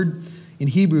the word in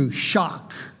Hebrew, shach.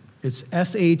 It's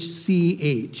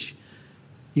S-H-C-H.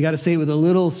 You got to say it with a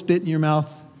little spit in your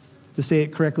mouth to say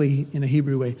it correctly in a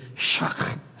Hebrew way.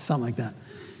 Shach, something like that.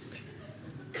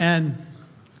 And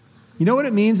you know what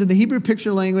it means in the Hebrew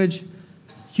picture language?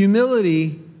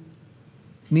 Humility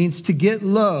means to get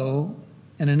low.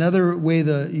 And another way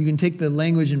you can take the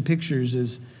language in pictures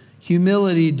is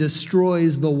humility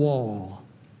destroys the wall.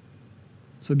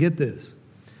 So get this.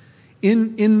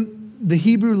 In the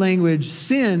Hebrew language,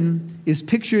 sin is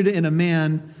pictured in a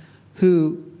man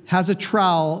who has a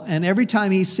trowel, and every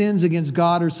time he sins against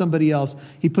God or somebody else,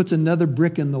 he puts another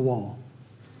brick in the wall.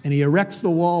 And he erects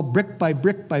the wall brick by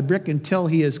brick by brick until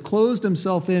he has closed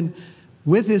himself in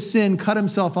with his sin, cut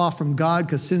himself off from God,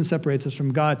 because sin separates us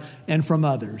from God and from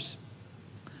others.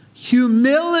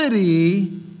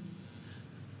 Humility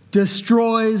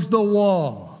destroys the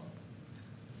wall.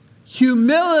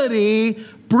 Humility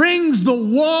brings the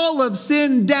wall of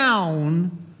sin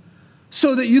down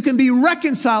so that you can be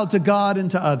reconciled to God and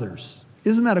to others.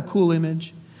 Isn't that a cool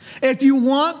image? If you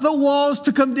want the walls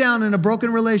to come down in a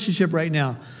broken relationship right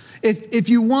now, if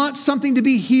you want something to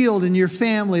be healed in your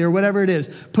family or whatever it is,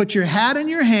 put your hat in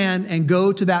your hand and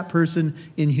go to that person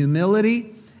in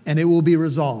humility, and it will be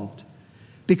resolved.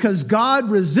 Because God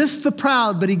resists the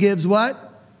proud, but he gives what?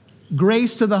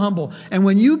 Grace to the humble. And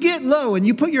when you get low and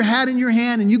you put your hat in your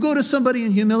hand and you go to somebody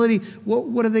in humility,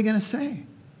 what are they going to say?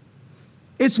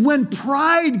 It's when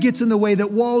pride gets in the way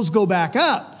that walls go back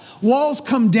up. Walls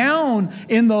come down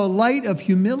in the light of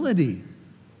humility.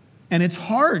 And it's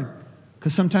hard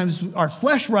because sometimes our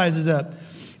flesh rises up.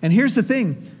 And here's the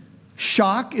thing.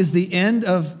 Shock is the end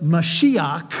of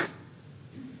Mashiach,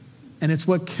 and it's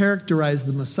what characterized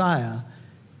the Messiah.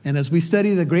 And as we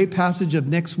study the great passage of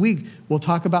next week, we'll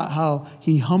talk about how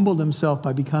he humbled himself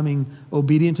by becoming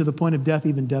obedient to the point of death,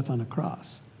 even death on a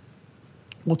cross.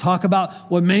 We'll talk about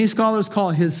what many scholars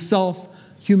call his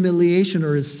self-humiliation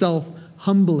or his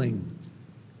self-humbling.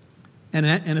 And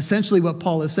essentially what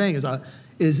Paul is saying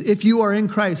is if you are in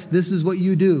Christ, this is what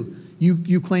you do.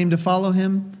 You claim to follow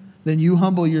him, then you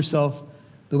humble yourself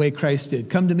the way Christ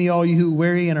did. Come to me, all you who are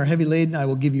weary and are heavy laden, I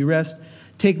will give you rest.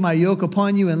 Take my yoke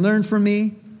upon you and learn from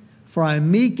me. For I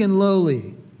am meek and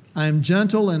lowly. I am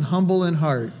gentle and humble in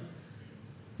heart.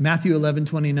 Matthew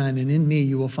 11:29, and in me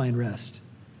you will find rest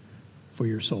for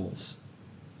your souls.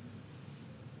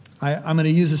 I'm going to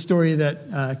use a story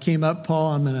that came up,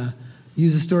 Paul. I'm going to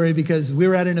use a story because we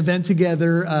were at an event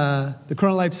together, the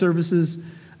Corona Life Services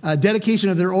dedication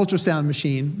of their ultrasound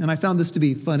machine. And I found this to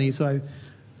be funny, so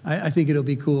I think it'll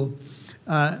be cool.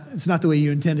 It's not the way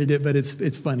you intended it, but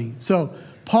it's funny. So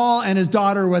Paul and his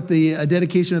daughter were at the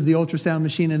dedication of the ultrasound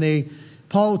machine, and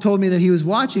Paul told me that he was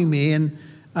watching me, and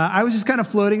I was just kind of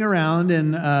floating around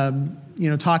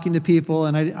and talking to people,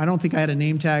 and I don't think I had a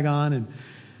name tag on. And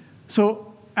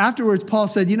so afterwards, Paul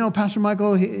said, Pastor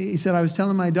Michael, he said, I was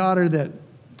telling my daughter that,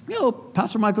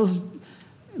 Pastor Michael's,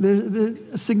 there's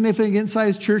a significant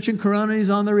sized church in Corona, he's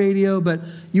on the radio, but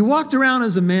you walked around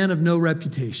as a man of no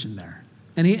reputation there.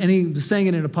 And he was saying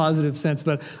it in a positive sense,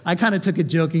 but I kind of took it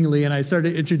jokingly, and I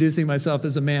started introducing myself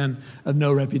as a man of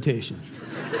no reputation.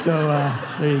 So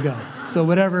there you go. So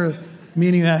whatever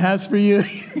meaning that has for you.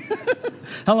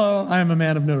 Hello, I am a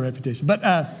man of no reputation. But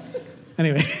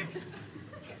anyway,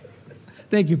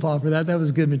 thank you, Paul, for that. That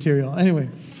was good material. Anyway,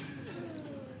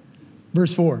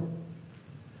 verse 4.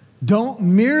 Don't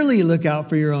merely look out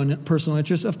for your own personal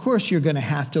interests. Of course, you're going to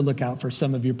have to look out for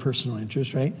some of your personal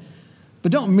interests, right?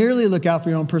 But don't merely look out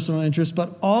for your own personal interests,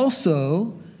 but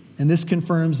also, and this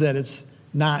confirms that it's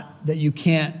not that you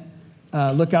can't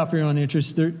look out for your own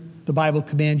interests. The Bible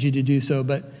commands you to do so,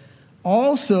 but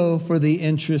also for the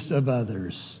interest of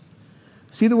others.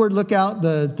 See the word look out?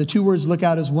 The two words look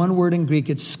out is one word in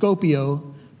Greek. It's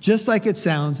skopio. Just like it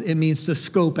sounds, it means to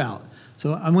scope out.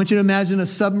 So I want you to imagine a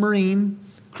submarine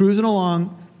cruising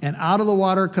along, and out of the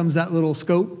water comes that little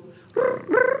scope.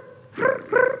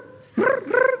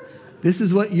 This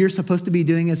is what you're supposed to be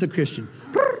doing as a Christian.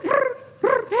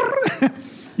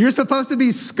 You're supposed to be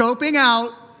scoping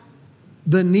out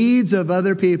the needs of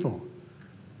other people.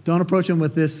 Don't approach them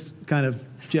with this kind of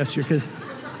gesture because it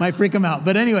might freak them out.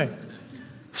 But anyway,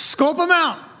 scope them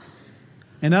out.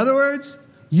 In other words,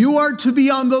 you are to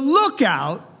be on the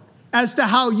lookout as to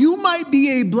how you might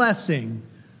be a blessing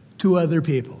to other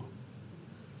people.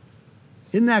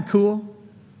 Isn't that cool?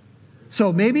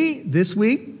 So maybe this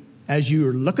week, as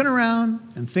you're looking around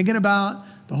and thinking about,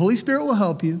 the Holy Spirit will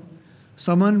help you.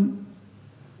 Someone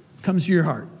comes to your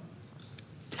heart.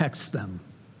 Text them.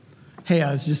 Hey,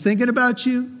 I was just thinking about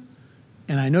you,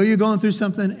 and I know you're going through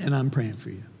something, and I'm praying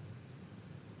for you.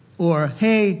 Or,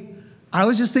 hey, I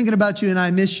was just thinking about you, and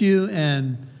I miss you,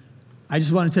 and I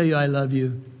just want to tell you I love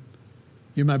you.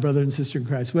 You're my brother and sister in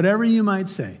Christ. Whatever you might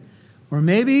say. Or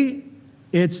maybe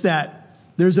it's that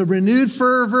there's a renewed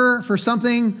fervor for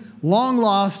something long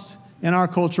lost in our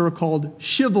culture called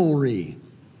chivalry.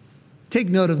 Take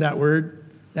note of that word.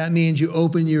 That means you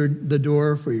open the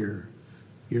door for your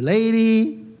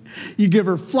lady. You give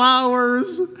her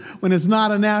flowers when it's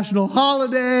not a national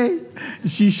holiday.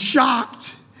 She's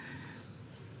shocked.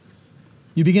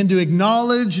 You begin to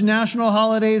acknowledge national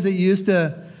holidays that you used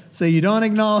to say you don't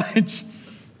acknowledge.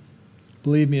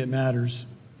 Believe me, it matters.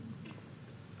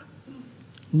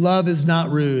 Love is not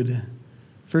rude.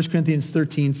 1 Corinthians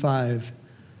 13:5.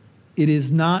 It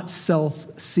is not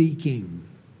self-seeking.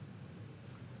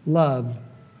 Love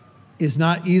is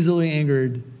not easily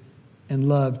angered, and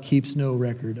love keeps no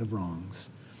record of wrongs.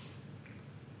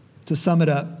 To sum it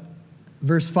up,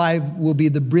 verse 5 will be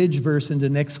the bridge verse into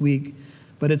next week,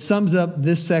 but it sums up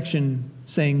this section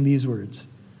saying these words.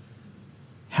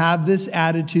 Have this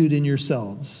attitude in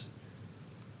yourselves,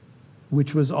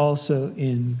 which was also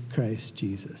in Christ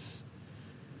Jesus.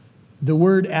 The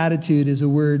word attitude is a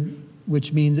word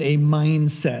which means a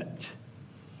mindset.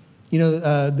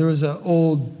 There was an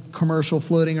old commercial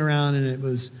floating around, and it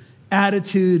was,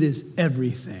 attitude is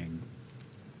everything.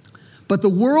 But the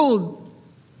world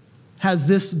has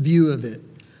this view of it.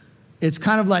 It's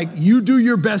kind of like you do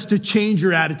your best to change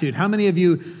your attitude. How many of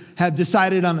you have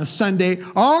decided on a Sunday,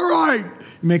 all right,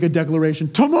 make a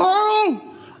declaration, tomorrow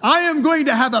I am going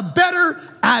to have a better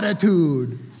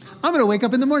attitude. I'm going to wake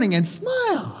up in the morning and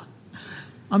smile.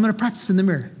 I'm going to practice in the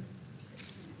mirror.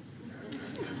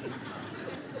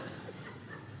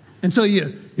 And so you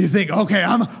think, okay,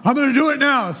 I'm going to do it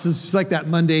now. It's just like that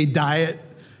Monday diet,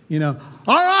 All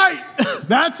right,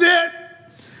 that's it.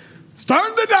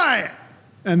 Starting the diet.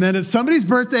 And then it's somebody's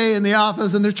birthday in the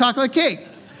office and there's chocolate cake.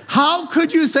 How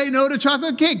could you say no to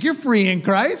chocolate cake? You're free in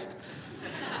Christ.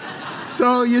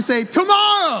 So you say,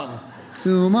 tomorrow,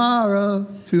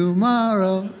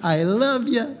 I love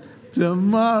you,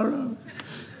 tomorrow.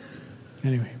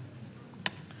 Anyway,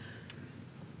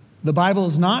 the Bible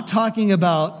is not talking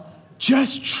about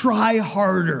just try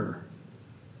harder.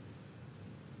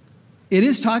 It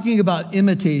is talking about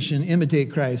imitation,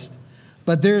 imitate Christ,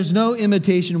 but there's no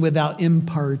imitation without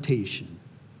impartation.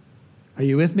 Are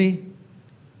you with me?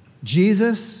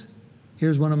 Jesus,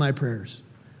 here's one of my prayers.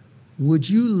 Would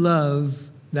you love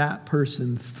that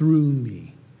person through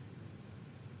me?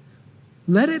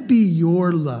 Let it be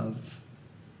your love.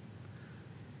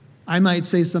 I might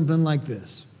say something like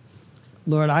this.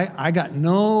 Lord, I got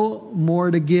no more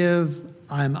to give.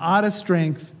 I'm out of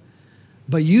strength.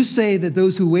 But you say that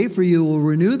those who wait for you will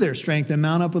renew their strength and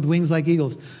mount up with wings like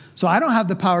eagles. So I don't have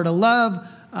the power to love.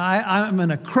 I'm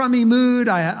in a crummy mood.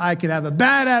 I could have a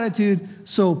bad attitude.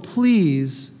 So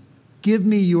please give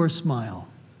me your smile.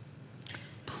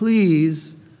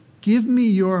 Please give me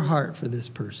your heart for this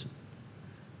person.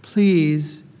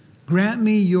 Please grant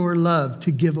me your love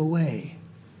to give away.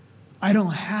 I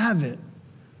don't have it,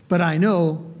 but I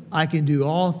know I can do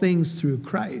all things through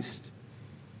Christ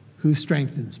who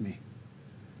strengthens me.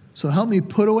 So help me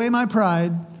put away my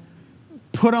pride,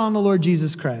 put on the Lord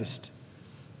Jesus Christ,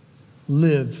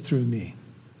 live through me.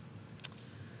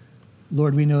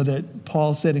 Lord, we know that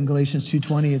Paul said in Galatians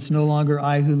 2:20, it's no longer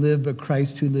I who live, but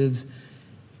Christ who lives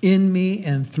in me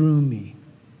and through me.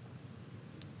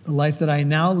 The life that I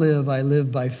now live, I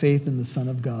live by faith in the Son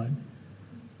of God,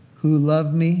 who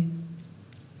loved me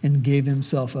and gave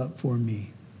himself up for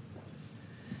me.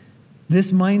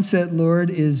 This mindset, Lord,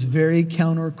 is very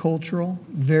countercultural,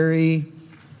 very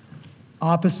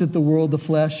opposite the world, the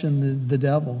flesh, and the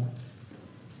devil.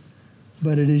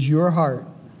 But it is your heart.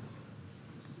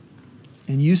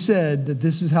 And you said that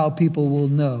this is how people will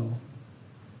know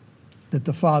that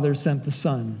the Father sent the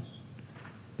Son,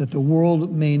 that the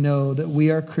world may know that we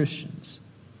are Christians.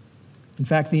 In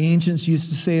fact, the ancients used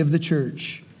to say of the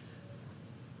church,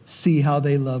 see how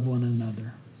they love one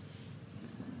another.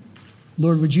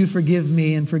 Lord, would you forgive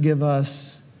me and forgive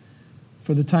us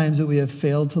for the times that we have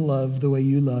failed to love the way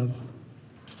you love,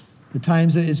 the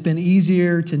times that it's been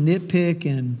easier to nitpick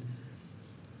and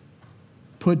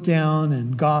put down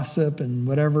and gossip and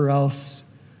whatever else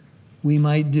we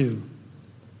might do,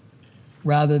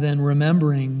 rather than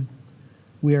remembering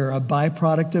we are a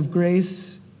byproduct of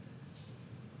grace.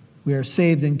 We are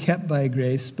saved and kept by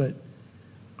grace, but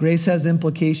grace has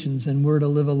implications, and we're to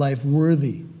live a life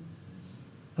worthy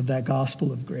of that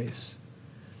gospel of grace.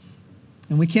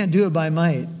 And we can't do it by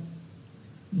might,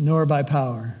 nor by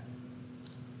power,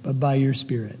 but by your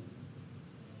Spirit.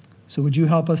 So would you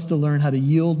help us to learn how to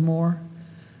yield more,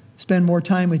 spend more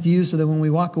time with you, so that when we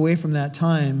walk away from that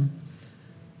time,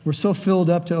 we're so filled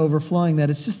up to overflowing that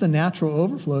it's just a natural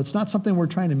overflow. It's not something we're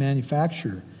trying to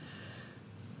manufacture.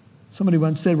 Somebody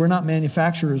once said, we're not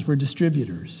manufacturers, we're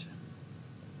distributors.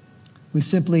 We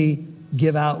simply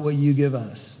give out what you give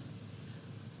us.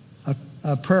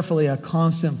 Prayerfully, a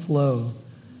constant flow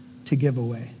to give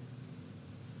away.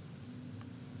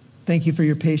 Thank you for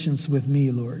your patience with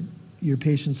me, Lord, your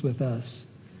patience with us.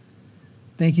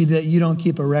 Thank you that you don't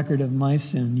keep a record of my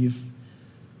sin. You've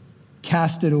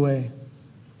cast it away,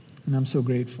 and I'm so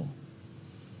grateful.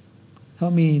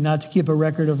 Help me not to keep a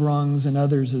record of wrongs in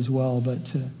others as well, but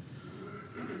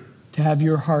to have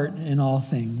your heart in all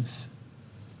things.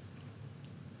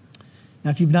 Now,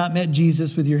 if you've not met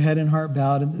Jesus with your head and heart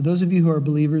bowed, those of you who are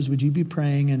believers, would you be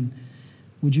praying, and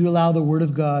would you allow the Word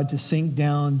of God to sink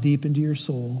down deep into your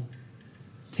soul?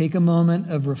 Take a moment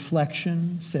of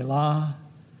reflection, Selah,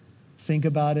 think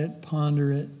about it,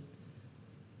 ponder it.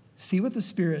 See what the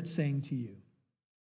Spirit's saying to you.